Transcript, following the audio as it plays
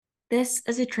This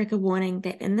is a trigger warning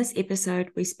that in this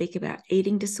episode we speak about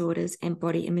eating disorders and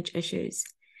body image issues.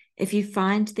 If you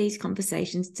find these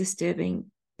conversations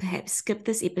disturbing, perhaps skip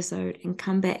this episode and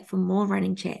come back for more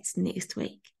running chats next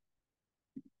week.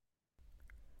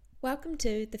 Welcome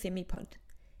to the FemiPod.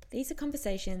 These are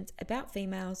conversations about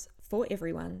females for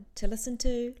everyone to listen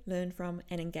to, learn from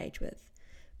and engage with.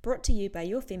 Brought to you by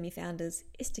your Femi founders,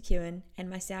 Esther Kewen and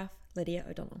myself, Lydia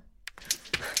O'Donnell.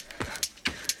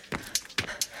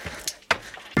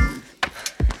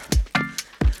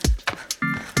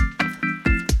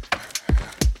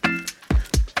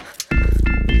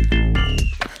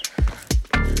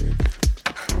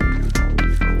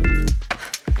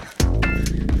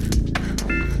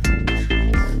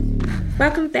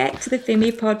 Welcome back to the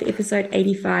FemiPod episode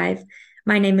 85.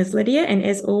 My name is Lydia, and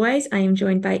as always, I am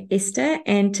joined by Esther,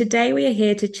 and today we are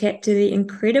here to chat to the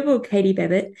incredible Katie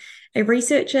Babbott, a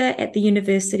researcher at the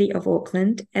University of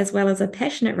Auckland, as well as a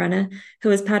passionate runner who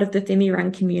is part of the Femi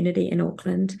Run community in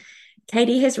Auckland.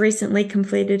 Katie has recently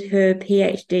completed her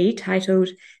PhD titled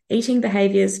Eating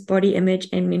Behaviours, Body Image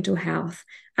and Mental Health,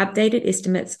 Updated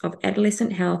Estimates of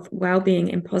Adolescent Health,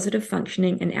 Wellbeing and Positive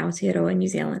Functioning in Aotearoa, New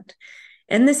Zealand.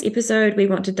 In this episode, we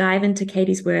want to dive into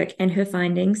Katie's work and her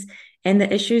findings and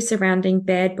the issues surrounding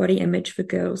bad body image for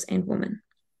girls and women.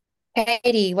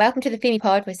 Katie, welcome to the Femi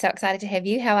Pod. We're so excited to have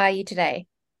you. How are you today?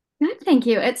 Good, thank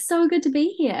you. It's so good to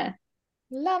be here.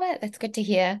 Love it. That's good to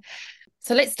hear.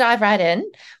 So let's dive right in.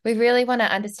 We really want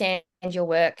to understand your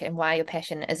work and why your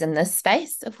passion is in this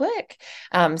space of work.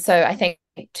 So I think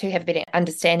to have a better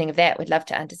understanding of that, we'd love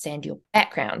to understand your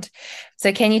background.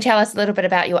 So can you tell us a little bit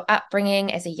about your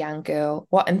upbringing as a young girl?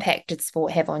 What impact did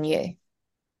sport have on you?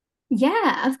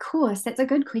 Yeah, of course. That's a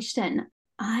good question.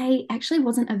 I actually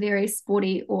wasn't a very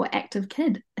sporty or active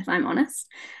kid, if I'm honest.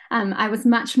 I was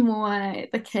much more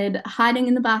the kid hiding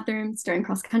in the bathrooms during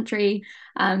cross country,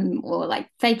 or like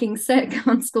faking sick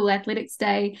on school athletics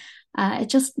day. It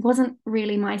just wasn't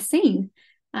really my scene.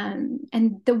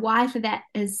 And the why for that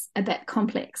is a bit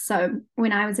complex. So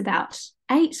when I was about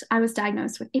 8, I was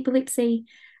diagnosed with epilepsy.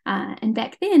 And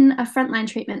back then, a frontline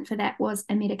treatment for that was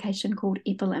a medication called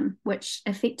Epilim, which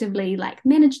effectively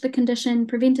managed the condition,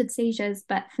 prevented seizures,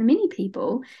 but for many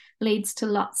people leads to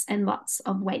lots and lots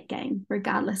of weight gain,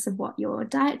 regardless of what your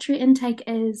dietary intake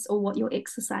is or what your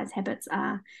exercise habits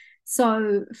are.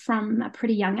 So from a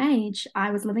pretty young age,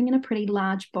 I was living in a pretty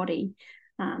large body,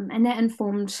 and that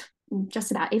informed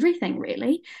just about everything,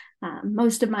 really.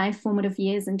 Most of my formative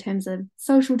years in terms of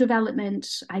social development,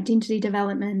 identity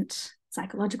development,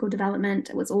 psychological development,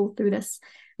 it was all through this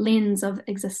lens of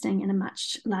existing in a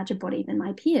much larger body than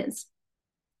my peers.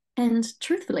 And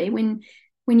truthfully, when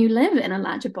you live in a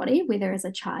larger body, whether as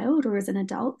a child or as an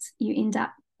adult, you end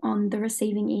up on the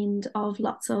receiving end of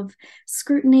lots of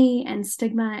scrutiny and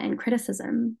stigma and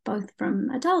criticism, both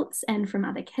from adults and from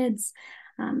other kids.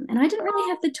 And I didn't really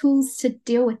have the tools to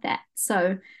deal with that.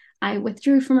 So I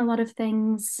withdrew from a lot of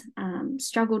things,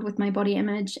 struggled with my body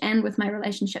image and with my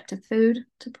relationship to food,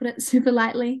 to put it super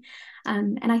lightly.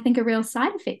 And I think a real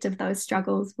side effect of those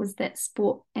struggles was that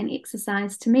sport and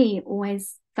exercise to me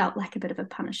always felt like a bit of a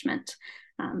punishment.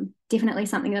 Definitely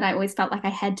something that I always felt like I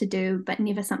had to do, but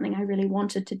never something I really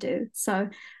wanted to do. So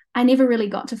I never really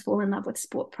got to fall in love with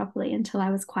sport properly until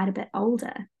I was quite a bit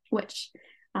older, which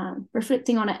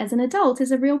reflecting on it as an adult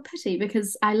is a real pity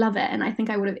because I love it and I think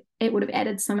it would have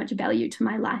added so much value to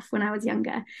my life when I was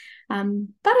younger. But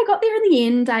I got there in the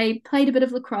end. I played a bit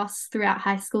of lacrosse throughout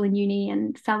high school and uni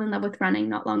and fell in love with running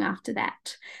not long after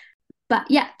that.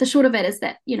 But yeah, the short of it is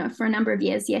that, for a number of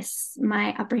years, yes,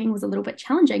 my upbringing was a little bit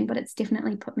challenging, but it's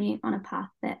definitely put me on a path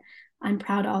that I'm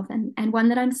proud of and one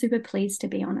that I'm super pleased to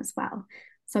be on as well.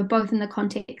 So both in the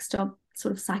context of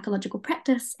sort of psychological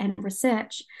practice and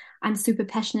research, I'm super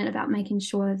passionate about making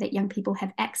sure that young people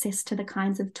have access to the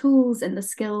kinds of tools and the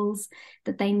skills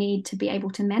that they need to be able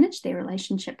to manage their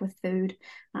relationship with food,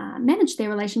 manage their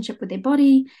relationship with their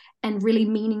body, and really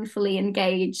meaningfully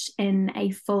engage in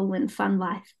a full and fun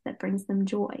life that brings them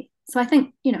joy. So I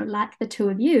think, like the two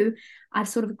of you, I've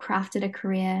sort of crafted a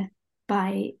career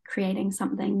by creating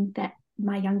something that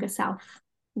my younger self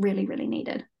really, really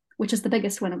needed, which is the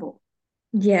biggest win of all.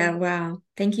 Yeah, wow.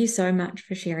 Thank you so much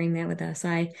for sharing that with us.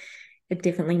 It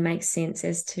definitely makes sense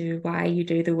as to why you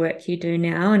do the work you do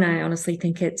now. And I honestly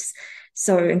think it's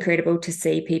so incredible to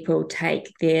see people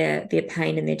take their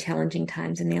pain and their challenging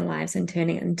times in their lives and turn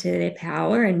it into their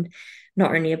power, and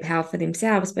not only a power for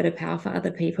themselves, but a power for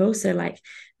other people. So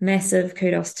massive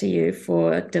kudos to you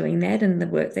for doing that and the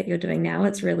work that you're doing now.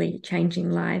 It's really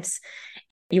changing lives.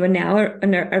 You are now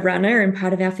a runner and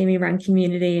part of our Femi Run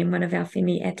community and one of our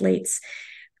Femi athletes.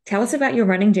 tell us about your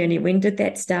running journey. When did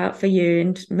that start for you?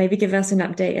 And maybe give us an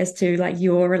update as to like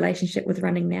your relationship with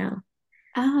running now.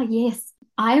 Oh, yes.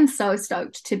 I am so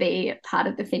stoked to be part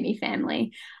of the Femi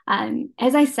family.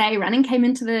 As I say, running came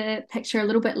into the picture a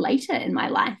little bit later in my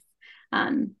life.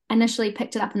 Initially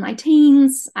picked it up in my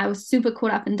teens. I was super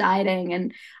caught up in dieting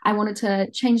and I wanted to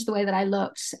change the way that I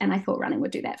looked, and I thought running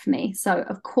would do that for me. So,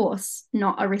 of course,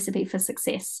 not a recipe for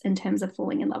success in terms of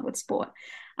falling in love with sport.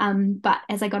 But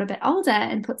as I got a bit older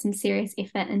and put some serious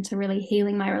effort into really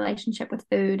healing my relationship with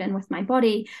food and with my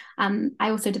body, I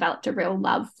also developed a real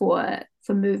love for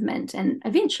movement and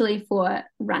eventually for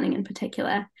running in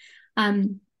particular.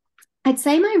 I'd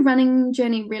say my running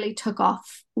journey really took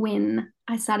off when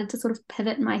I started to sort of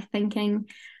pivot my thinking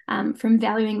from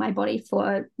valuing my body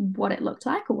for what it looked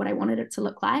like or what I wanted it to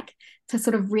look like to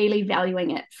sort of really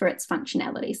valuing it for its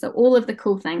functionality. So all of the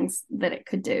cool things that it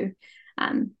could do.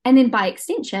 And then by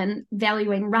extension,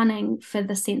 valuing running for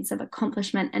the sense of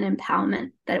accomplishment and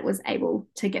empowerment that it was able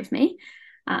to give me.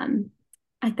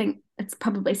 I think it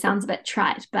probably sounds a bit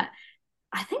trite, but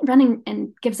I think running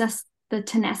gives us the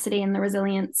tenacity and the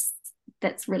resilience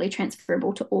that's really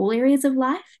transferable to all areas of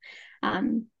life.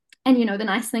 And, you know, the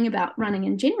nice thing about running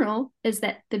in general is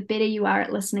that the better you are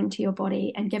at listening to your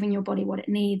body and giving your body what it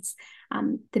needs,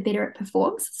 the better it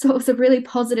performs. So it's a really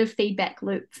positive feedback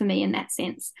loop for me in that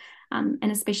sense.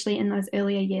 And especially in those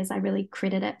earlier years, I really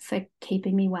credit it for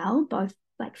keeping me well, both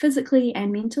like physically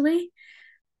and mentally.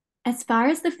 As far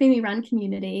as the Femi Run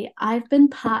community, I've been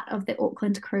part of the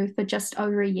Auckland crew for just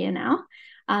over a year now.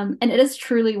 And it is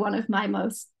truly one of my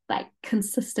most like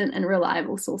consistent and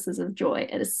reliable sources of joy.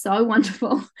 It is so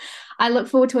wonderful. I look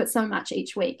forward to it so much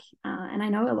each week. And I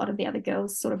know a lot of the other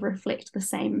girls sort of reflect the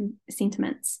same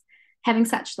sentiments. Having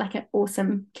such like an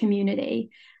awesome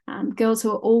community, girls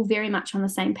who are all very much on the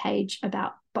same page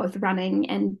about both running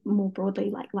and more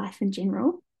broadly like life in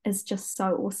general is just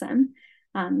so awesome.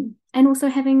 And also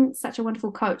having such a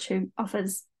wonderful coach who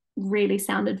offers really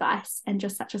sound advice and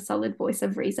just such a solid voice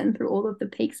of reason through all of the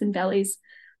peaks and valleys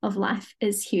of life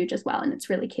is huge as well. And it's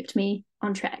really kept me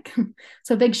on track.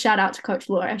 So a big shout out to Coach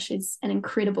Laura. She's an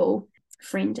incredible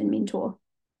friend and mentor.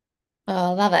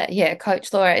 Oh, I love it. Yeah,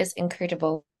 Coach Laura is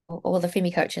incredible. All the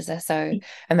Femi coaches are so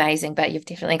amazing, but you've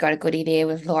definitely got a goodie there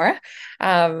with Laura.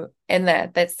 And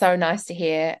that's so nice to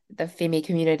hear. The Femi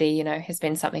community, you know, has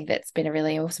been something that's been a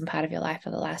really awesome part of your life for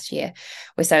the last year.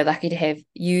 We're so lucky to have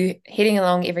you heading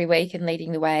along every week and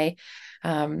leading the way,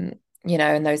 you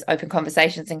know, in those open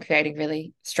conversations and creating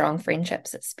really strong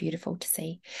friendships. It's beautiful to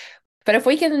see. But if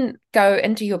we can go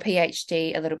into your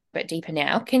PhD a little bit deeper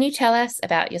now, can you tell us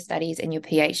about your studies and your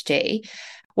PhD?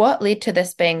 What led to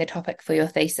this being the topic for your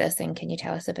thesis, and can you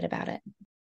tell us a bit about it?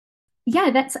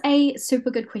 Yeah, that's a super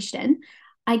good question.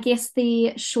 I guess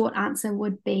the short answer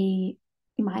would be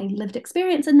my lived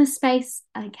experience in this space,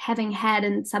 like having had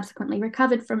and subsequently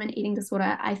recovered from an eating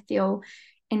disorder. I feel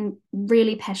and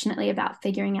really passionately about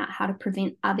figuring out how to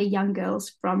prevent other young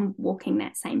girls from walking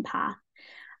that same path.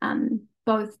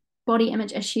 Both body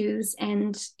image issues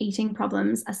and eating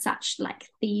problems are such like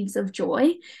thieves of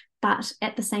joy, but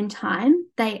at the same time,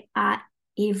 they are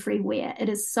everywhere. It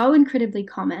is so incredibly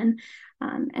common,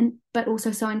 but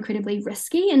also so incredibly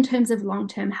risky in terms of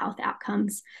long-term health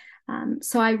outcomes.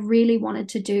 So I really wanted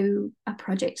to do a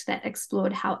project that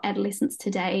explored how adolescents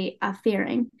today are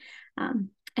faring,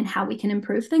 and how we can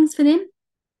improve things for them.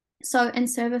 So in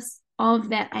service of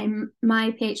that aim,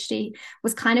 my PhD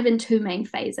was kind of in two main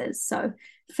phases. So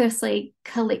firstly,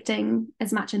 collecting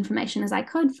as much information as I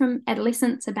could from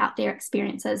adolescents about their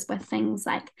experiences with things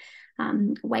like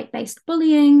weight-based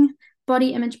bullying, body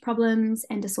image problems,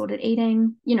 and disordered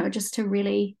eating, you know, just to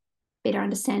really better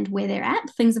understand where they're at.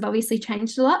 Things have obviously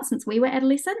changed a lot since we were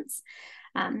adolescents.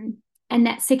 And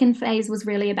that second phase was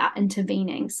really about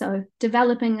intervening. So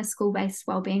developing a school-based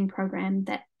wellbeing program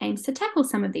that aims to tackle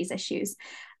some of these issues,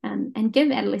 and give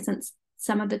adolescents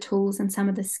some of the tools and some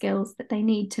of the skills that they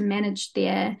need to manage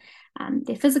their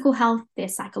physical health, their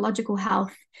psychological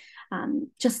health,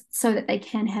 just so that they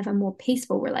can have a more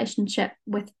peaceful relationship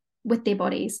with their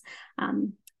bodies,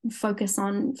 focus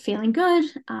on feeling good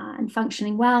and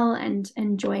functioning well and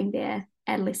enjoying their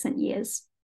adolescent years.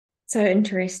 So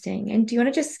interesting. And do you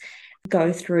want to just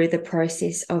go through the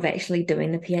process of actually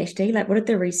doing the PhD? Like, what did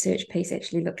the research piece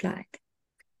actually look like?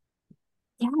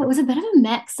 Yeah, it was a bit of a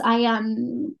mix. I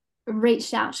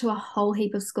reached out to a whole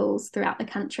heap of schools throughout the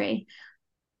country,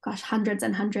 gosh, hundreds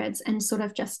and hundreds, and sort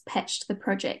of just pitched the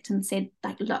project and said,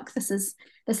 like, look, this is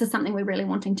something we're really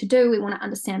wanting to do. We want to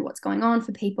understand what's going on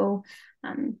for people,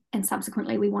 and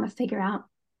subsequently we want to figure out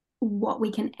what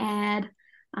we can add,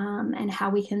 and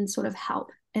how we can sort of help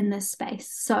in this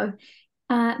space. So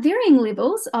Varying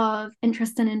levels of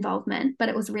interest and involvement, but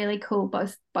it was really cool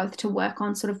both to work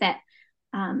on sort of that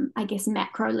I guess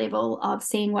macro level of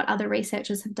seeing what other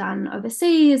researchers have done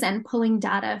overseas and pulling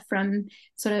data from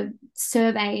sort of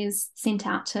surveys sent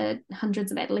out to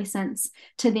hundreds of adolescents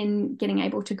to then getting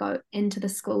able to go into the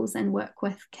schools and work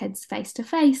with kids face to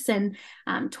face and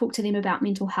talk to them about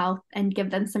mental health and give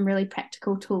them some really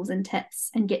practical tools and tips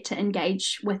and get to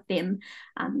engage with them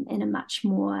in a much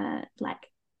more like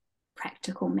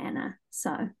practical manner.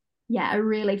 So yeah, a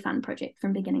really fun project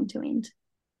from beginning to end.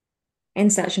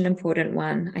 And such an important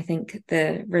one. I think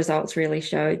the results really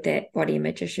showed that body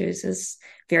image issues is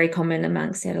very common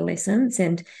amongst adolescents.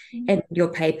 And in your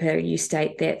paper, you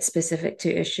state that specific to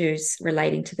issues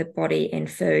relating to the body and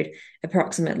food,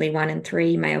 approximately 1 in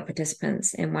 3 male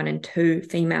participants and 1 in 2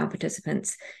 female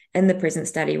participants in the present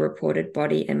study reported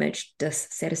body image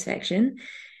dissatisfaction.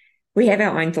 We have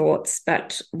our own thoughts,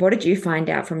 but what did you find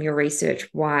out from your research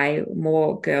why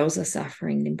more girls are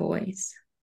suffering than boys?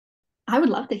 I would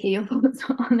love to hear your thoughts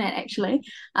on that, actually.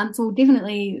 So we'll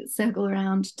definitely circle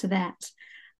around to that.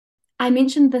 I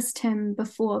mentioned this term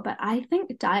before, but I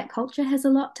think diet culture has a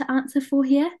lot to answer for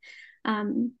here.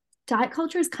 Diet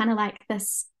culture is kind of like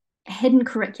this hidden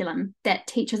curriculum that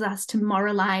teaches us to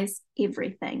moralize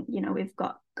everything. You know, we've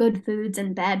got good foods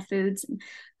and bad foods, and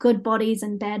good bodies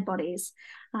and bad bodies.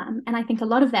 And I think a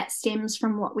lot of that stems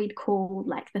from what we'd call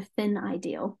like the thin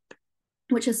ideal,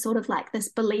 which is sort of like this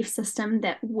belief system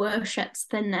that worships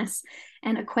thinness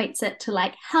and equates it to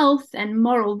like health and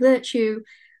moral virtue,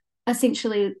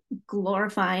 essentially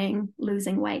glorifying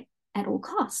losing weight at all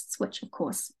costs, which of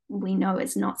course we know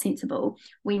is not sensible.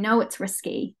 We know it's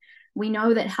risky. We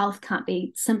know that health can't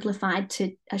be simplified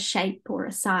to a shape or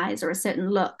a size or a certain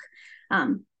look.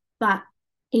 But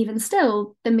even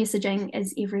still, the messaging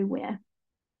is everywhere.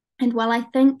 And while I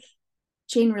think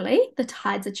generally the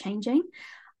tides are changing,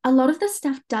 a lot of this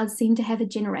stuff does seem to have a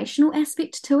generational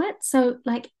aspect to it. So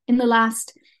like in the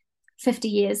last 50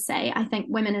 years, say, I think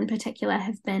women in particular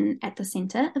have been at the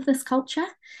center of this culture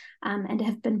and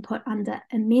have been put under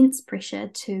immense pressure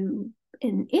to,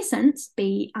 in essence,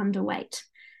 be underweight.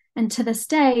 And to this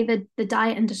day, the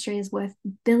diet industry is worth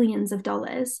billions of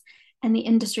dollars. And the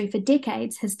industry for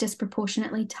decades has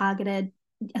disproportionately targeted,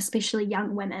 especially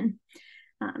young women.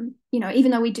 You know, even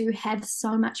though we do have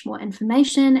so much more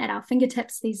information at our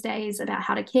fingertips these days about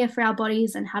how to care for our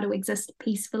bodies and how to exist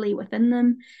peacefully within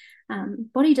them,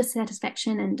 body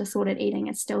dissatisfaction and disordered eating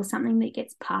is still something that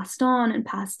gets passed on and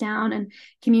passed down and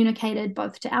communicated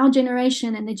both to our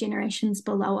generation and the generations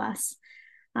below us.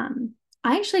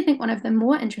 I actually think one of the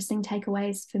more interesting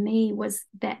takeaways for me was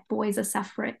that boys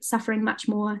are suffering much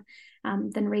more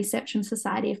than research and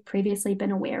society have previously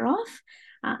been aware of.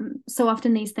 So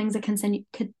often these things are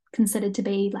considered to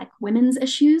be like women's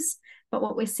issues, but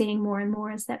what we're seeing more and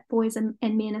more is that boys and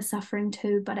men are suffering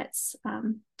too, but it's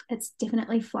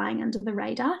definitely flying under the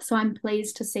radar. So I'm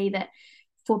pleased to see that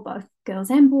for both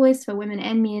girls and boys, for women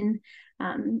and men,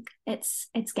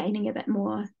 it's gaining a bit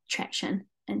more traction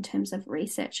in terms of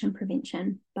research and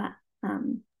prevention. But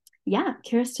yeah,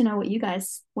 curious to know what you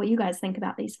guys think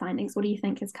about these findings. What do you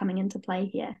think is coming into play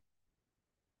here?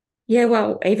 Yeah,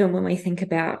 well, even when we think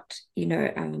about,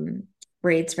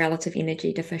 Red's relative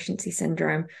energy deficiency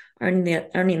syndrome, only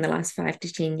in the last 5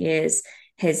 to 10 years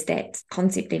has that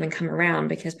concept even come around,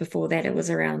 because before that it was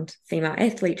around female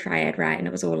athlete triad, right? And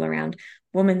it was all around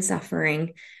women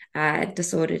suffering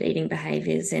disordered eating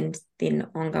behaviors and then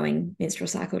ongoing menstrual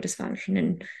cycle dysfunction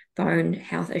and bone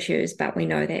health issues. But we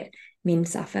know that men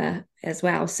suffer as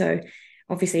well. So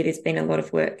obviously, there's been a lot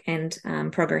of work and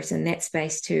progress in that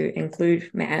space to include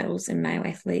males and male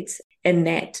athletes in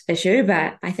that issue.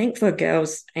 But I think for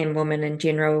girls and women in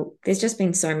general, there's just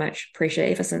been so much pressure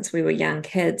ever since we were young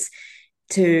kids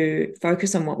to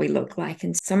focus on what we look like.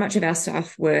 And so much of our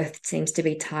self-worth seems to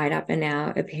be tied up in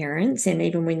our appearance. And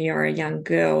even when you're a young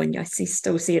girl, and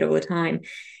still see it all the time,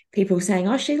 people saying,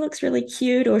 oh, she looks really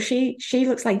cute, or she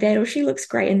looks like that, or she looks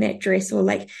great in that dress, or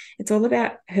like it's all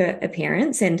about her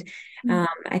appearance. And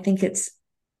I think it's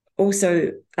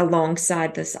also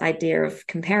alongside this idea of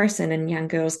comparison and young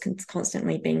girls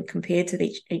constantly being compared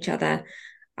to each other.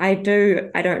 I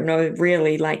don't know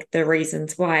really like the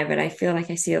reasons why, but I feel like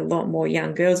I see a lot more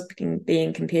young girls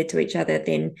being compared to each other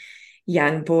than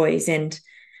young boys. And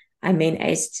I mean,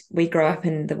 as we grow up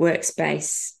in the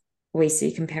workspace, we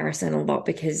see comparison a lot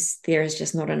because there is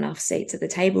just not enough seats at the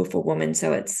table for women.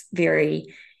 So it's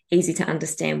very easy to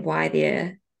understand why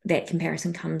that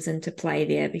comparison comes into play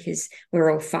there, because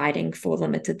we're all fighting for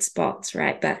limited spots,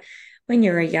 right? But when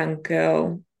you're a young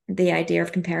girl, the idea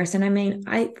of comparison, I mean,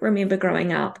 I remember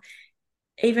growing up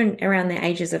even around the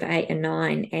ages of 8 and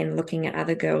 9 and looking at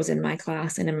other girls in my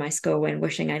class and in my school and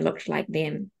wishing I looked like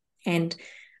them. And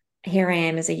here I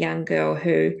am as a young girl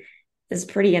who is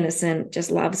pretty innocent,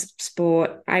 just loves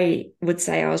sport. I would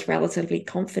say I was relatively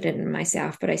confident in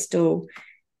myself, but I still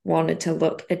wanted to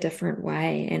look a different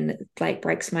way. And it like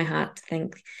breaks my heart to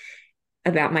think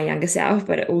about my younger self,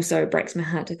 but it also breaks my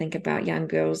heart to think about young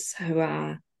girls who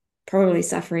are probably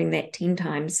suffering that 10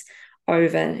 times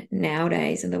over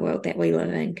nowadays in the world that we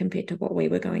live in compared to what we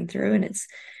were going through. And it's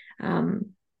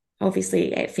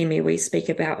obviously at Femi, we speak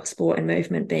about sport and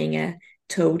movement being a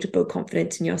tool to build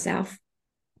confidence in yourself.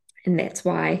 And that's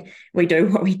why we do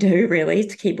what we do, really,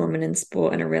 to keep women in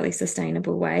sport in a really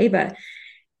sustainable way. But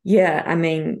yeah, I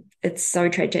mean, it's so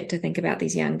tragic to think about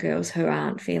these young girls who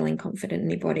aren't feeling confident in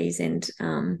their bodies and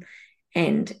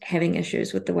having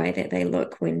issues with the way that they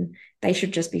look when they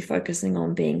should just be focusing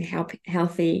on being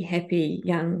healthy, happy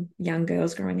young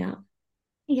girls growing up.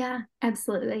 Yeah,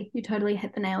 absolutely. You totally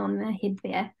hit the nail on the head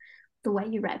there. The way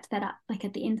you wrapped that up, like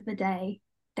at the end of the day,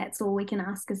 that's all we can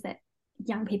ask is that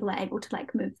young people are able to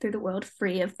like move through the world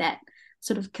free of that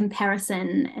sort of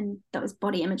comparison and those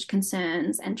body image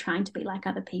concerns and trying to be like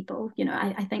other people. You know,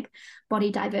 I think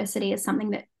body diversity is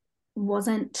something that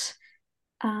wasn't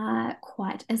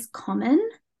quite as common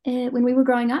when we were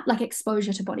growing up, like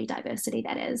exposure to body diversity,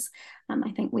 that is.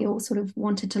 I think we all sort of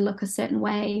wanted to look a certain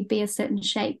way, be a certain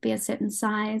shape, be a certain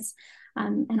size.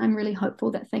 And I'm really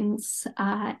hopeful that things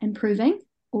are improving,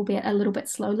 albeit a little bit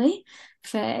slowly,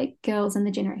 for girls and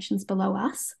the generations below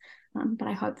us. But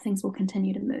I hope things will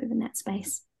continue to move in that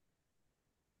space.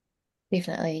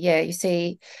 Definitely. Yeah, you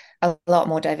see a lot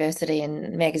more diversity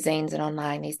in magazines and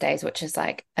online these days, which is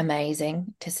like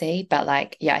amazing to see. But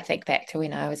like, yeah, I think back to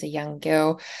when I was a young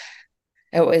girl,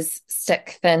 it was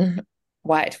stick thin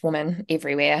white woman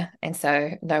everywhere. And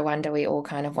so no wonder we all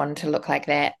kind of wanted to look like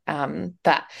that.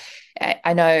 But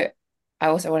I know I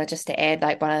also wanted just to add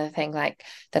like one other thing like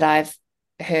that I've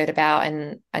heard about,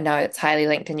 and I know it's highly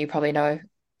linked and you probably know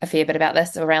a fair bit about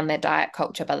this around their diet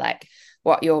culture, but like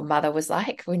what your mother was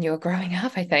like when you were growing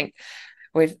up. I think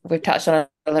we've touched on it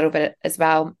a little bit as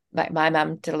well. Like my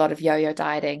mum did a lot of yo-yo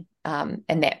dieting, and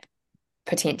that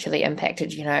potentially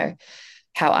impacted,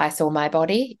 how I saw my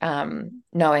body,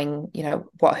 knowing,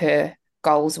 what her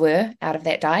goals were out of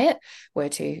that diet were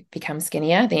to become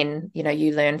skinnier. Then,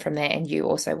 you learn from that and you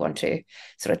also want to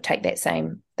sort of take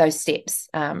those steps.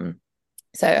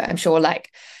 So I'm sure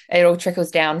like it all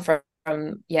trickles down from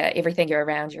everything you're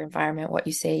around, your environment, what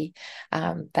you see.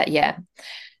 But yeah,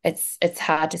 it's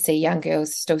hard to see young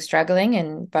girls still struggling,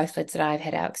 and both Lids and I have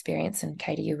had our experience, and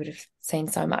Katie, you would have seen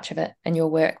so much of it in your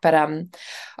work. But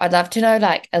I'd love to know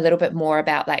like a little bit more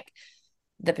about like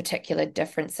the particular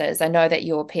differences. I know that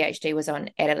your PhD was on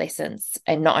adolescents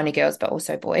and not only girls but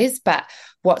also boys, but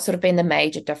what sort of been the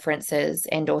major differences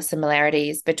and or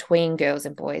similarities between girls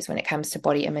and boys when it comes to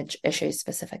body image issues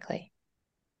specifically?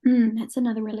 That's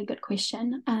another really good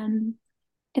question.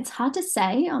 It's hard to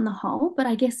say on the whole, but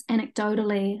I guess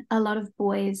anecdotally, a lot of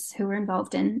boys who were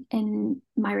involved in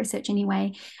my research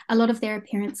anyway, a lot of their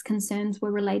appearance concerns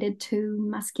were related to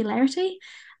muscularity,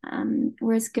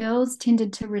 whereas girls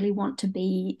tended to really want to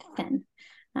be thin.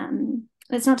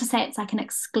 That's not to say it's like an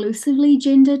exclusively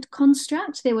gendered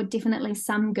construct. There were definitely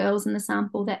some girls in the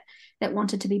sample that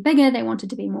wanted to be bigger, they wanted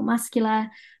to be more muscular,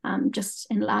 just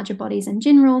in larger bodies in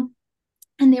general.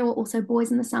 And there were also boys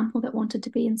in the sample that wanted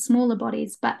to be in smaller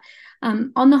bodies. But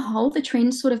on the whole, the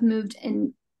trend sort of moved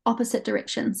in opposite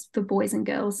directions for boys and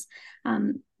girls,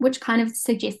 which kind of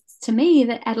suggests to me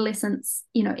that adolescents,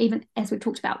 even as we've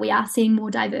talked about, we are seeing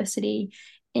more diversity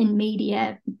in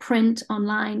media, print,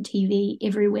 online, TV,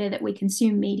 everywhere that we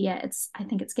consume media. I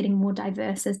think it's getting more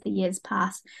diverse as the years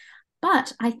pass.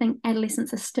 But I think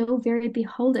adolescents are still very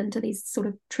beholden to these sort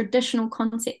of traditional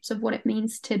concepts of what it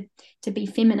means to be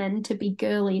feminine, to be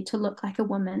girly, to look like a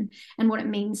woman, and what it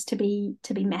means to be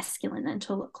masculine and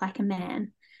to look like a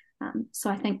man. So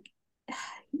I think,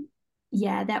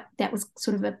 yeah, that was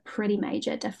sort of a pretty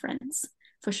major difference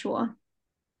for sure.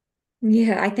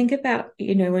 Yeah, I think about,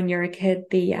 when you're a kid,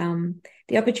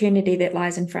 the opportunity that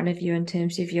lies in front of you in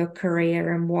terms of your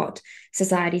career and what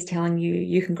society's telling you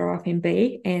you can grow up and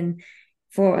be. And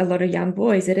for a lot of young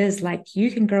boys, it is like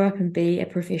you can grow up and be a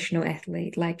professional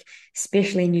athlete, like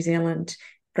especially in New Zealand,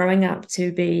 growing up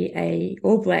to be a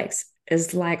All Blacks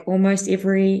is like almost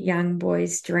every young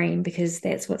boy's dream because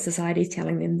that's what society's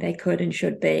telling them they could and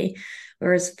should be.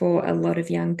 Whereas for a lot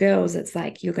of young girls, it's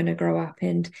like you're going to grow up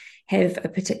and have a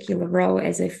particular role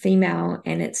as a female,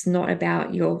 and it's not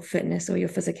about your fitness or your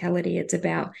physicality. It's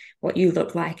about what you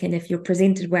look like. And if you're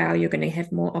presented well, you're going to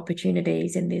have more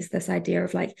opportunities. And there's this idea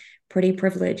of like pretty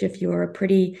privilege. If you're a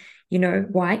pretty,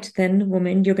 white, thin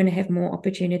woman, you're going to have more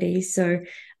opportunities. So,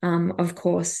 of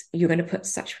course, you're going to put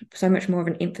so much more of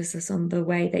an emphasis on the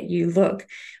way that you look.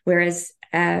 Whereas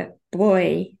a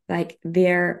boy, like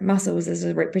their muscles is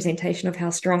a representation of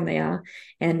how strong they are.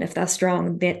 And if they're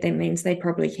strong, that means they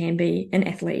probably can be an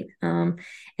athlete. And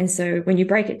so when you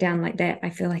break it down like that, I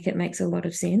feel like it makes a lot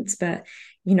of sense. But,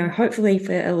 hopefully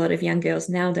for a lot of young girls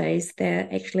nowadays, they're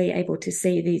actually able to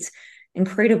see these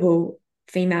incredible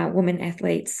female women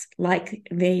athletes like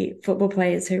the football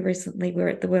players who recently were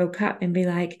at the World Cup and be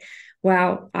like,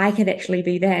 wow, I could actually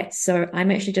be that. So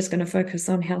I'm actually just going to focus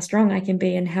on how strong I can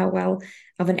be and how well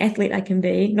of an athlete I can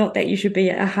be. Not that you should be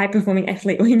a high performing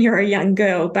athlete when you're a young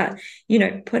girl, but,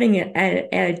 putting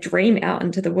a dream out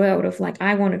into the world of like,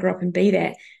 I want to grow up and be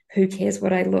that. Who cares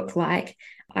what I look like?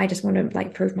 I just want to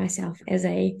like prove myself as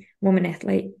a woman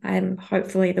athlete.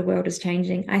 Hopefully the world is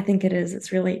changing. I think it is.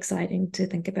 It's really exciting to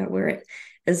think about where it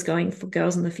is going for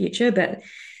girls in the future. But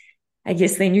I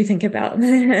guess then you think about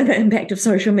the impact of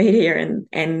social media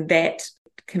and that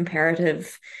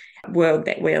comparative world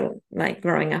that we're like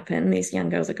growing up in, these young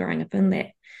girls are growing up in,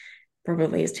 that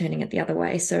probably is turning it the other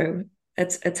way. So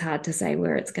it's hard to say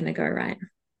where it's going to go, right?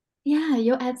 Yeah,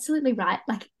 you're absolutely right.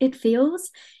 Like it feels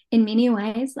in many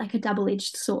ways like a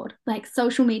double-edged sword. Like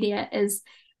social media is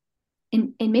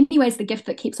in many ways the gift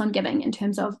that keeps on giving in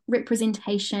terms of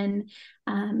representation,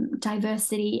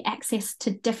 diversity, access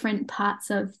to different parts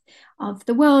of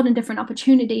the world and different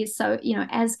opportunities. So,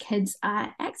 as kids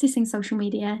are accessing social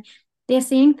media, they're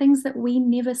seeing things that we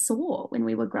never saw when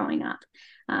we were growing up.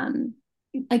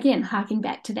 Again, harking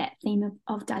back to that theme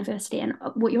of diversity and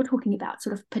what you're talking about,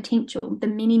 sort of potential, the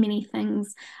many, many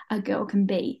things a girl can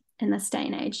be in this day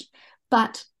and age.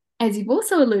 But as you've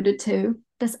also alluded to,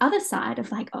 this other side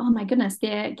of like, oh my goodness,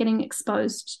 they're getting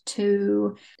exposed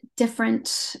to different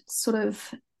sort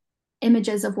of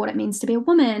images of what it means to be a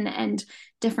woman and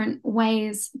different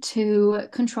ways to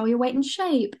control your weight and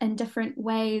shape and different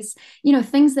ways,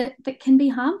 things that can be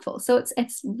harmful. So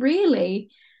it's really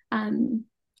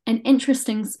an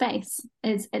interesting space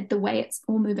is the way it's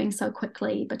all moving so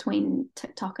quickly between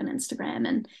TikTok and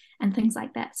Instagram and things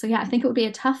like that. So yeah, I think it would be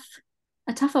a tough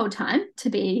old time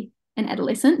to be an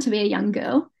adolescent, to be a young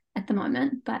girl at the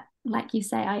moment. But like you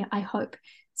say, I hope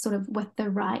sort of with the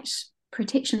right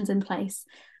protections in place,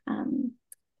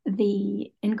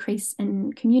 the increase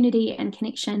in community and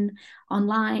connection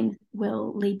online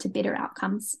will lead to better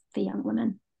outcomes for young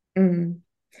women.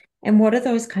 And what do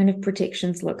those kind of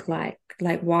protections look like?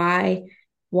 Like why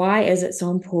is it so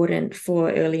important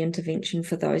for early intervention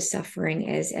for those suffering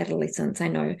as adolescents? I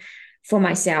know for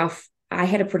myself, I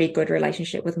had a pretty good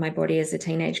relationship with my body as a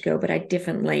teenage girl, but I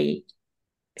definitely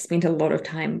spent a lot of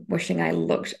time wishing I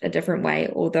looked a different way,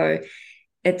 although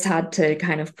it's hard to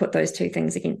kind of put those two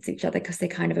things against each other because they're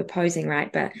kind of opposing,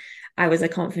 right? But I was a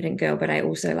confident girl, but I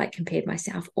also like compared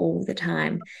myself all the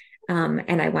time.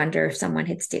 And I wonder if someone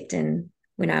had stepped in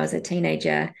when I was a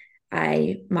teenager,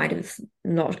 I might have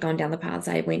not gone down the paths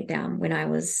I went down when I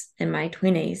was in my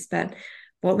 20s. But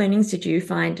what learnings did you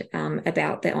find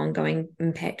about the ongoing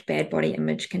impact bad body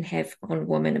image can have on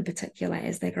women in particular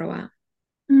as they grow up?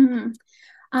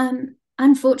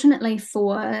 Unfortunately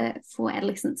for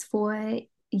adolescents, for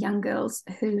young girls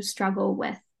who struggle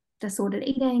with disordered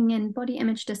eating and body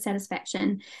image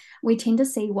dissatisfaction, we tend to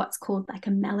see what's called like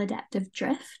a maladaptive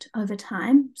drift over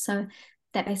time. So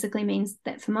that basically means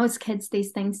that for most kids,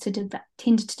 these things tend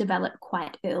to develop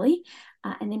quite early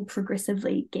and then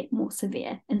progressively get more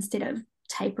severe instead of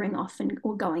tapering off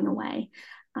or going away.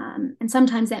 And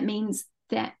sometimes that means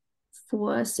that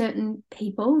for certain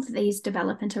people, these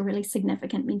develop into really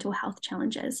significant mental health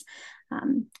challenges.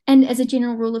 And as a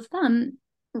general rule of thumb,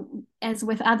 as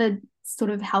with other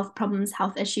sort of health problems,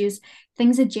 health issues,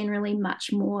 things are generally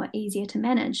much more easier to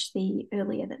manage the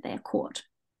earlier that they're caught.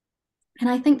 And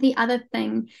I think the other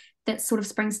thing that sort of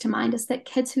springs to mind is that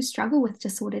kids who struggle with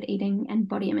disordered eating and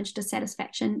body image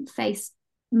dissatisfaction face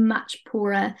much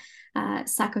poorer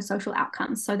psychosocial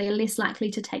outcomes. So they're less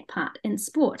likely to take part in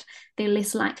sport. They're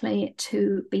less likely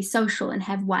to be social and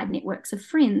have wide networks of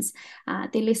friends.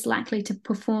 They're less likely to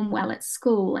perform well at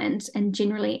school and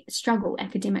generally struggle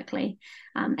academically.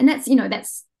 And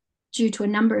that's due to a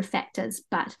number of factors,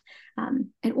 but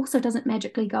it also doesn't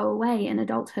magically go away in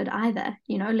adulthood either.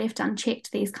 Left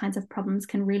unchecked, these kinds of problems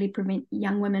can really prevent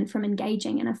young women from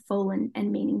engaging in a full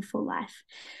and meaningful life.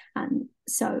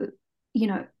 So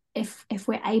if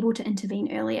we're able to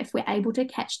intervene early, if we're able to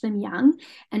catch them young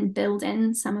and build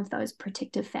in some of those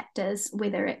protective factors,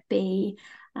 whether it be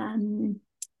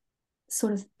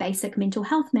sort of basic mental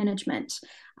health management,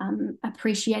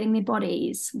 appreciating their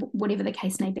bodies, whatever the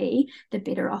case may be, the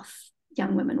better off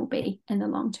young women will be in the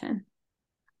long term.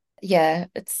 Yeah,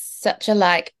 it's such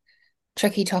a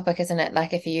tricky topic, isn't it?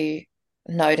 Like if you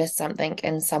notice something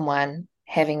in someone,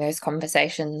 having those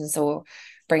conversations or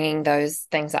bringing those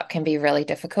things up can be really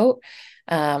difficult.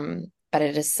 But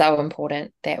it is so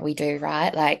important that we do,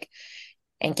 right?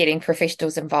 And getting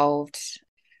professionals involved.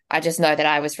 I just know that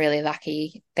I was really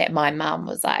lucky that my mum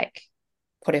was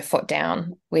put her foot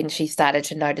down when she started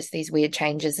to notice these weird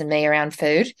changes in me around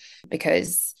food,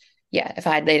 because if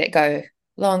I'd let it go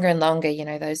longer and longer,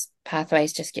 those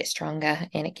pathways just get stronger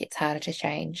and it gets harder to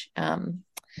change.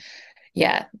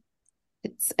 It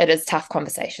is a tough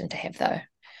conversation to have though.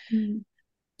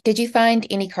 Did you find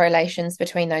any correlations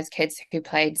between those kids who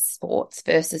played sports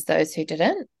versus those who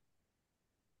didn't?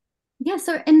 Yeah,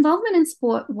 so involvement in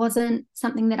sport wasn't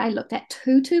something that I looked at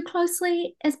too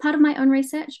closely as part of my own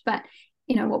research, but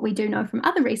what we do know from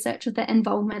other research is that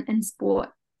involvement in sport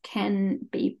can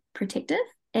be protective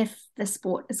if the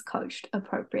sport is coached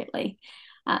appropriately.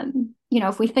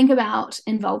 If we think about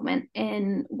involvement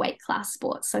in weight class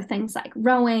sports, so things like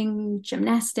rowing,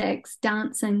 gymnastics,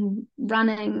 dancing,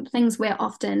 running, things where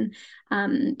often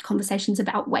conversations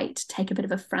about weight take a bit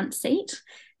of a front seat,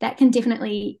 that can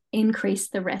definitely increase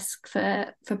the risk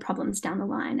for problems down the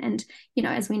line. And,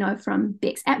 as we know from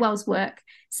Bex Atwell's work,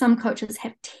 some coaches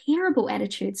have terrible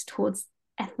attitudes towards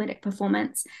athletic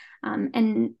performance,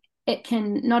 and it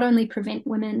can not only prevent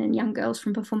women and young girls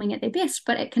from performing at their best,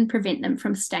 but it can prevent them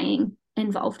from staying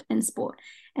involved in sport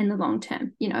in the long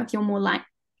term.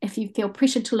 If you feel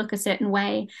pressured to look a certain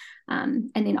way,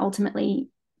 and then ultimately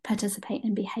participate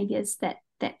in behaviors that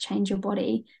change your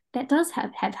body, that does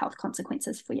have health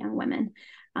consequences for young women.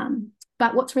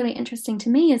 But what's really interesting to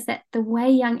me is that the way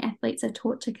young athletes are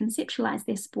taught to conceptualize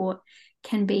their sport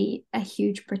can be a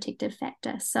huge protective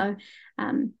factor. So,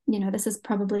 this is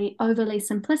probably overly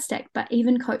simplistic, but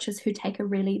even coaches who take a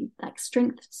really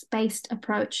strengths-based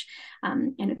approach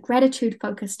and a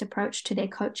gratitude-focused approach to their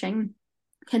coaching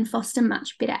can foster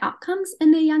much better outcomes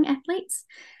in their young athletes.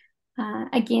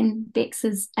 Again, Bex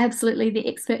is absolutely the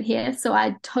expert here, so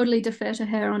I totally defer to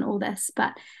her on all this.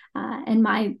 But in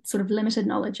my sort of limited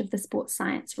knowledge of the sports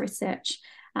science research,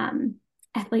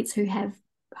 athletes who have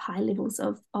high levels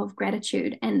of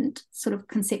gratitude and sort of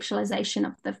conceptualization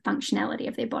of the functionality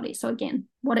of their body, so again,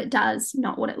 what it does,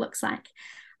 not what it looks like,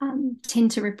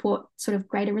 tend to report sort of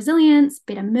greater resilience,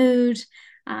 better mood,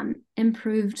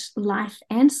 improved life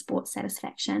and sports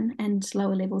satisfaction, and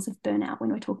lower levels of burnout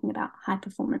when we're talking about high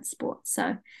performance sports.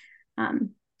 So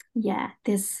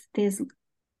there's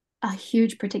a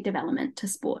huge protective element to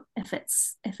sport if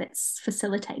it's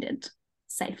facilitated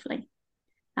safely.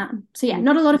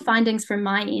 Not a lot of findings from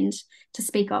my end to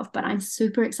speak of, but I'm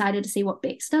super excited to see what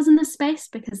Bex does in this space,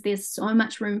 because there's so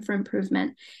much room for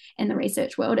improvement in the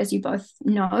research world, as you both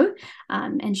know,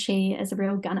 and she is a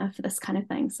real gunner for this kind of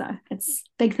thing. So it's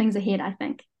big things ahead, I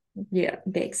think. Yeah,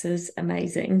 Bex is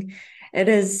amazing. It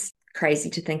is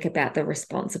crazy to think about the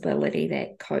responsibility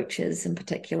that coaches in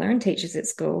particular and teachers at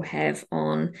school have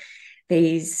on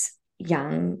these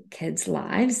young kids'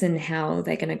 lives and how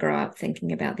they're going to grow up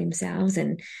thinking about themselves.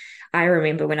 And I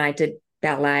remember when I did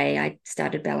ballet, I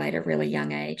started ballet at a really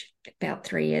young age, about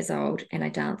 3 years old, and I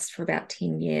danced for about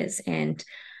 10 years. And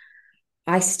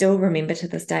I still remember to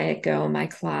this day a girl in my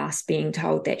class being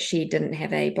told that she didn't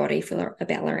have a body for a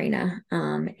ballerina,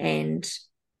 and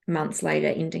months later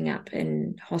ending up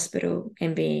in hospital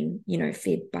and being,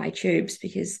 fed by tubes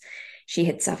because she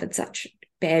had suffered such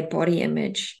bad body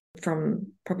image from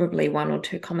probably one or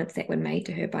two comments that were made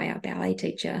to her by our ballet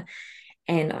teacher.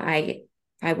 And I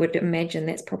would imagine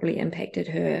that's probably impacted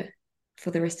her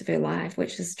for the rest of her life,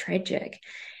 which is tragic.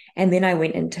 And then I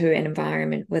went into an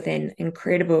environment with an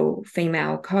incredible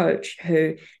female coach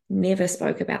who never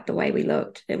spoke about the way we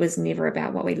looked. It was never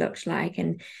about what we looked like.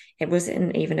 And it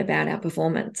wasn't even about our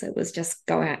performance. It was just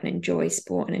go out and enjoy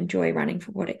sport and enjoy running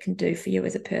for what it can do for you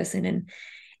as a person.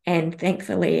 And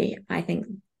thankfully, I think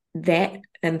that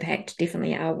impact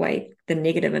definitely outweighed the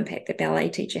negative impact the ballet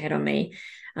teacher had on me.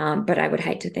 But I would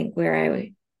hate to think where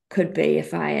I could be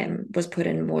if I was put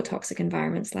in more toxic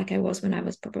environments like I was when I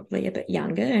was probably a bit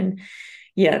younger. And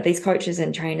these coaches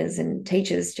and trainers and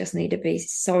teachers just need to be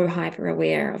so hyper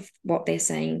aware of what they're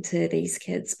saying to these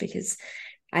kids, because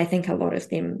I think a lot of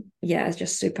them, are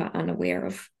just super unaware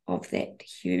of that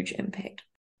huge impact,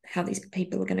 how these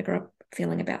people are going to grow up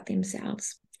feeling about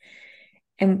themselves.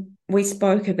 And we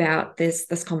spoke about this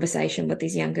conversation with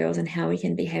these young girls and how we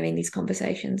can be having these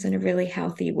conversations in a really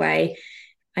healthy way.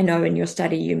 I know in your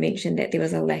study you mentioned that there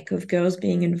was a lack of girls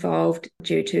being involved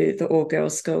due to the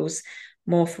all-girls schools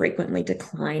more frequently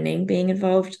declining being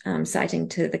involved, citing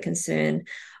to the concern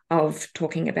of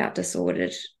talking about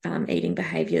disordered eating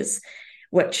behaviours,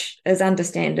 which is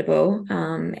understandable,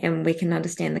 and we can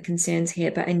understand the concerns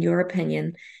here. But in your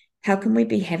opinion, how can we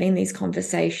be having these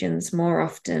conversations more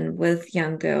often with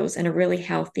young girls in a really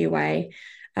healthy way,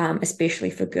 especially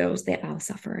for girls that are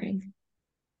suffering?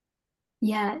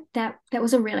 Yeah, that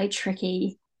was a really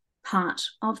tricky part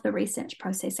of the research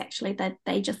process, actually, that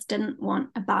they just didn't want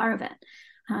a bar of it.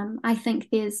 I think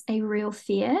there's a real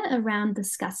fear around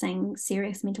discussing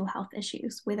serious mental health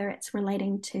issues, whether it's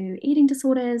relating to eating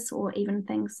disorders or even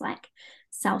things like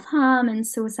self-harm and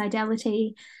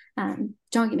suicidality.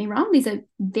 Don't get me wrong, these are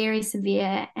very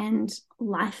severe and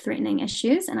life-threatening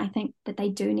issues, and I think that they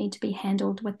do need to be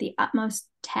handled with the utmost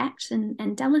tact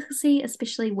and delicacy,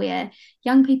 especially where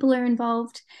young people are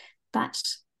involved. But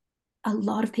a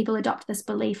lot of people adopt this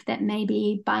belief that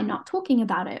maybe by not talking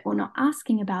about it or not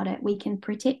asking about it, we can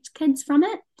protect kids from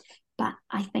it. But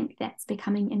I think that's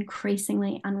becoming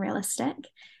increasingly unrealistic.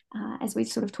 As we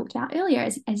sort of talked about earlier,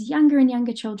 as younger and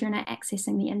younger children are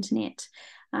accessing the internet.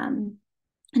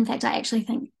 In fact, I actually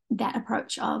think that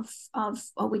approach of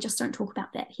oh, we just don't talk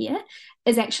about that here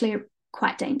is actually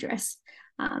quite dangerous.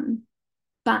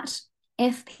 But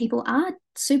if people are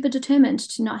super determined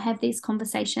to not have these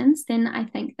conversations, then I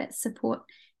think that support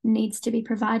needs to be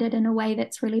provided in a way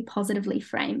that's really positively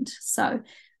framed. So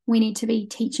we need to be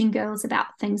teaching girls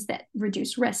about things that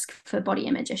reduce risk for body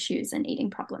image issues and eating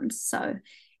problems. So,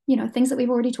 things that we've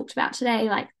already talked about today,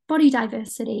 like body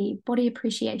diversity, body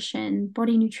appreciation,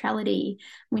 body neutrality.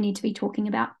 We need to be talking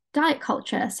about diet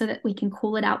culture so that we can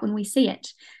call it out when we see it,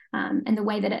 and the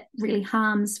way that it really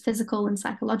harms physical and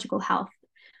psychological health.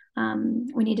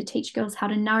 We need to teach girls how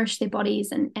to nourish their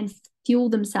bodies and fuel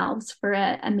themselves for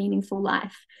a meaningful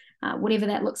life, whatever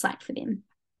that looks like for them.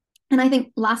 And I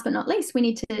think last but not least, we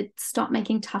need to stop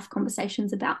making tough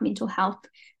conversations about mental health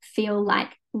feel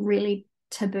like really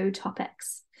taboo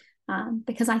topics.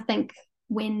 Because I think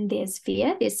when there's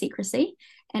fear, there's secrecy.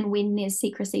 And when there's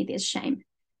secrecy, there's shame.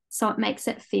 So it makes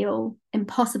it feel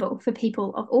impossible for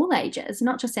people of all ages,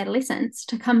 not just adolescents,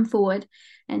 to come forward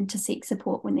and to seek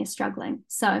support when they're struggling.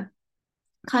 So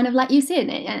kind of like you said,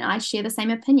 and I share the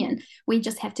same opinion, we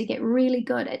just have to get really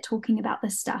good at talking about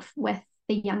this stuff with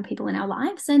the young people in our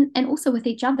lives and also with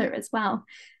each other as well.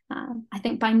 I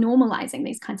think by normalizing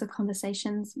these kinds of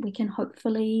conversations, we can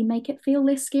hopefully make it feel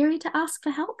less scary to ask for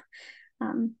help.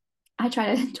 I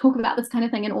try to talk about this kind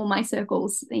of thing in all my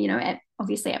circles,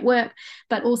 obviously at work,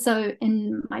 but also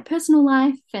in my personal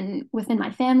life and within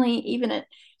my family, even at,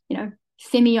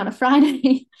 Femi on a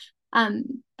Friday.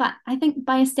 But I think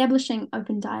by establishing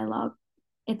open dialogue,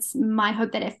 it's my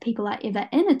hope that if people are ever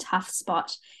in a tough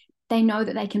spot, they know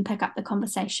that they can pick up the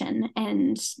conversation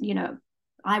and,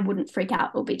 I wouldn't freak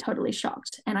out or be totally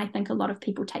shocked. And I think a lot of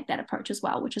people take that approach as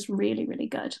well, which is really, really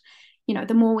good.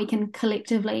 The more we can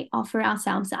collectively offer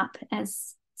ourselves up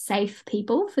as safe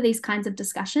people for these kinds of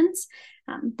discussions,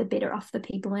 the better off the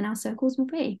people in our circles will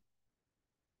be.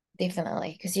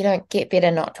 Definitely, because you don't get better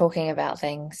not talking about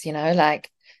things, like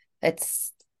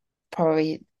it's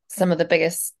probably some of the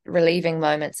biggest relieving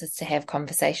moments is to have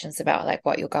conversations about like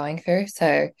what you're going through.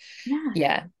 So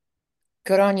yeah,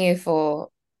 good on you for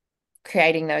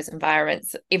creating those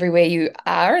environments everywhere you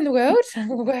are in the world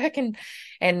work and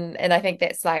I think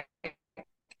that's like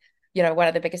one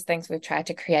of the biggest things we've tried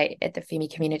to create at the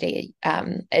Femi community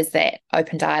is that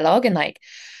open dialogue. And like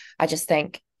I just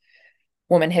think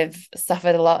women have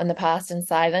suffered a lot in the past in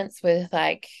silence with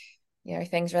like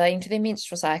things relating to their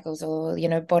menstrual cycles or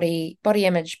body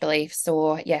image beliefs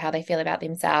or how they feel about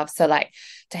themselves. So like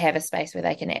to have a space where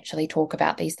they can actually talk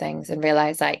about these things and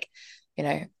realize like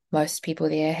most people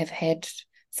there have had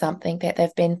something that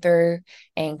they've been through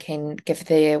and can give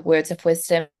their words of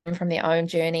wisdom from their own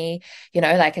journey,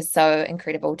 like it's so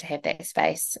incredible to have that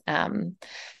space.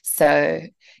 So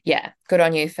yeah, good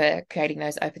on you for creating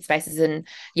those open spaces. And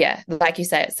yeah, like you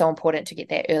say, it's so important to get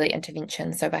that early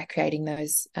intervention. So by creating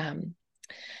those,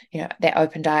 that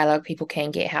open dialogue, people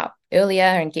can get help earlier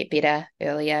and get better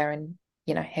earlier and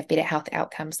have better health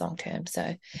outcomes long term.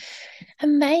 So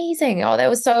amazing. Oh, that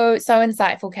was so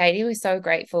insightful, Katie. We're so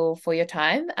grateful for your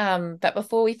time. But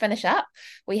before we finish up,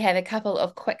 we have a couple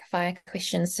of quick fire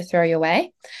questions to throw your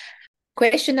way.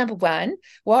 Question number 1,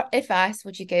 what advice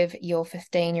would you give your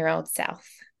 15-year-old self?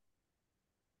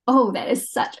 Oh, that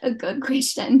is such a good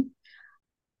question.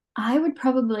 I would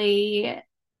probably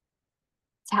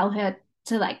tell her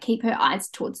to like keep her eyes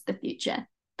towards the future.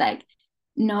 Like,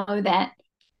 know that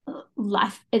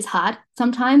life is hard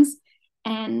sometimes,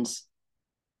 and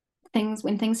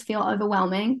when things feel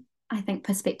overwhelming, I think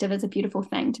perspective is a beautiful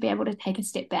thing. To be able to take a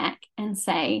step back and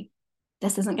say,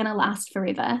 this isn't going to last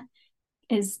forever,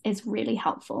 is really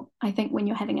helpful. I think when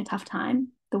you're having a tough time,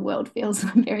 the world feels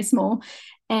very small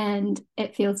and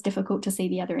it feels difficult to see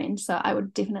the other end. So I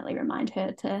would definitely remind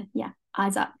her to,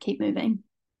 eyes up, keep moving.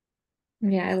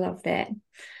 Yeah, I love that.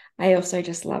 I also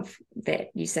just love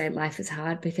that you say life is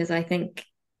hard, because I think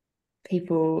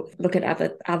people look at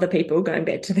other people, going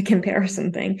back to the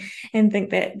comparison thing, and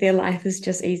think that their life is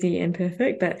just easy and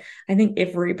perfect. But I think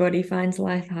everybody finds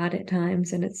life hard at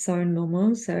times, and it's so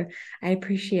normal. So I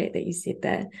appreciate that you said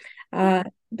that.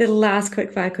 The last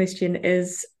quick fire question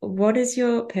is, what is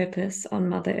your purpose on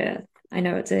Mother Earth? I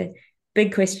know it's a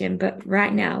big question, but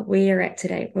right now, where you're at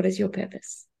today, what is your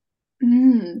purpose?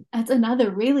 That's another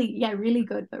really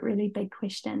good but really big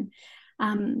question.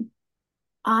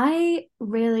 I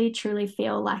really truly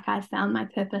feel like I found my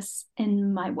purpose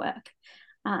in my work.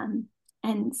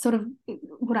 And sort of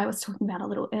what I was talking about a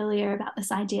little earlier, about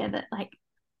this idea that like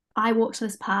I walked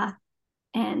this path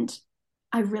and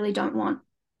I really don't want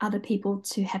other people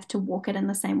to have to walk it in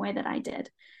the same way that I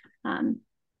did.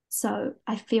 So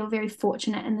I feel very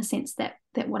fortunate in the sense that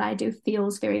what I do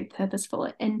feels very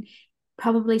purposeful, and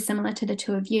probably similar to the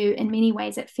two of you. In many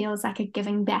ways, it feels like a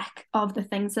giving back of the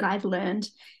things that I've learned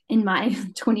in my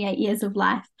 28 years of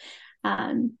life.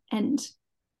 And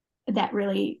that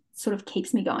really sort of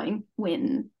keeps me going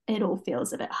when it all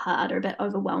feels a bit hard or a bit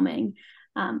overwhelming,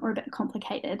 or a bit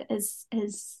complicated, is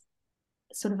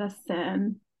sort of a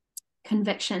firm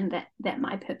conviction that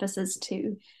my purpose is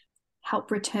to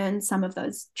help return some of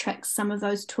those tricks, some of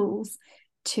those tools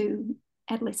to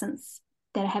adolescents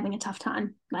that are having a tough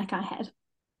time like I had.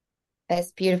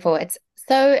 That's beautiful. It's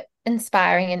so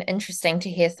inspiring and interesting to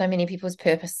hear so many people's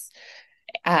purpose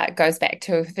goes back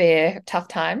to their tough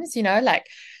times, like,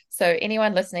 so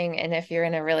anyone listening, and if you're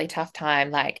in a really tough time,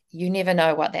 like, you never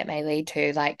know what that may lead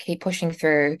to, like, keep pushing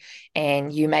through,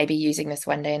 and you may be using this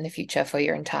one day in the future for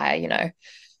your entire,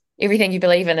 everything you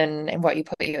believe in, and what you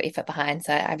put your effort behind.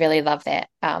 So I really love that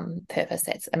purpose.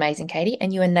 That's amazing, Katie,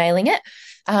 and you are nailing it.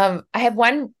 I have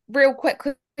one real quick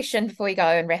question before we go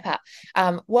and wrap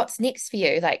up. What's next for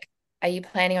you? Like, are you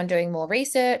planning on doing more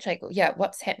research? Like,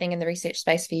 what's happening in the research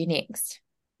space for you next?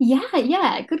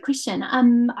 Yeah, good question.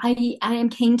 I am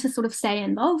keen to sort of stay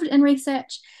involved in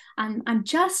research. I'm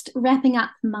just wrapping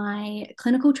up my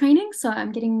clinical training, so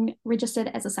I'm getting registered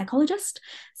as a psychologist.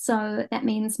 So that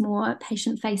means more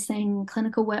patient-facing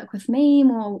clinical work with me,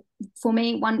 more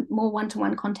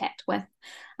one-to-one contact with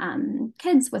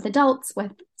kids, with adults,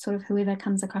 with sort of whoever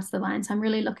comes across the line. So I'm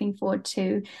really looking forward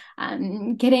to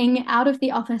getting out of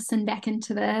the office and back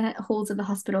into the halls of the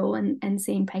hospital and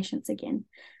seeing patients again.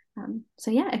 So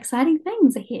yeah, exciting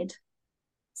things ahead.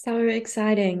 So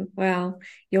exciting. Well,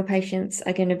 your patients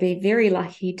are going to be very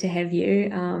lucky to have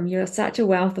you. You're such a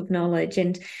wealth of knowledge,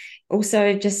 and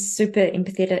also just super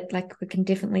empathetic. Like, we can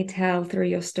definitely tell through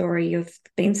your story, you've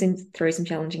been through some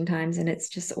challenging times, and it's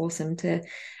just awesome to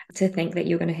think that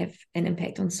you're going to have an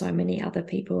impact on so many other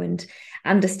people and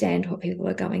understand what people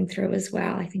are going through as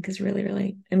well. I think is really,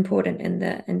 really important in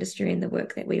the industry and the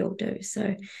work that we all do.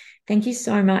 So thank you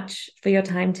so much for your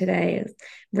time today.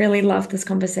 Really loved this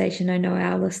conversation. I know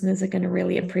our listeners are going to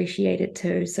really appreciate it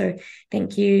too. So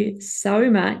thank you so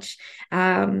much.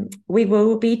 We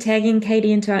will be tagging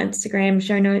Katie into our Instagram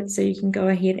show notes, so you can go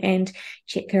ahead and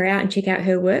check her out and check out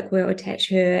her work. We'll attach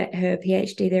her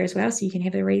PhD there as well, so you can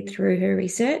have a read through her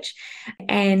research.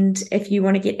 And if you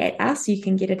want to get at us, you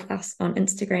can get at us on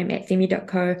Instagram at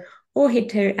femi.co, or head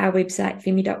to our website,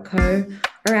 femi.co,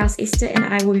 or else Esther and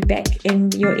I will be back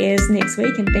in your ears next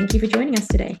week. And thank you for joining us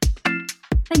today.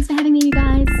 Thanks for having me, you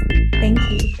guys. Thank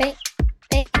you.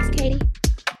 Thanks, Katie.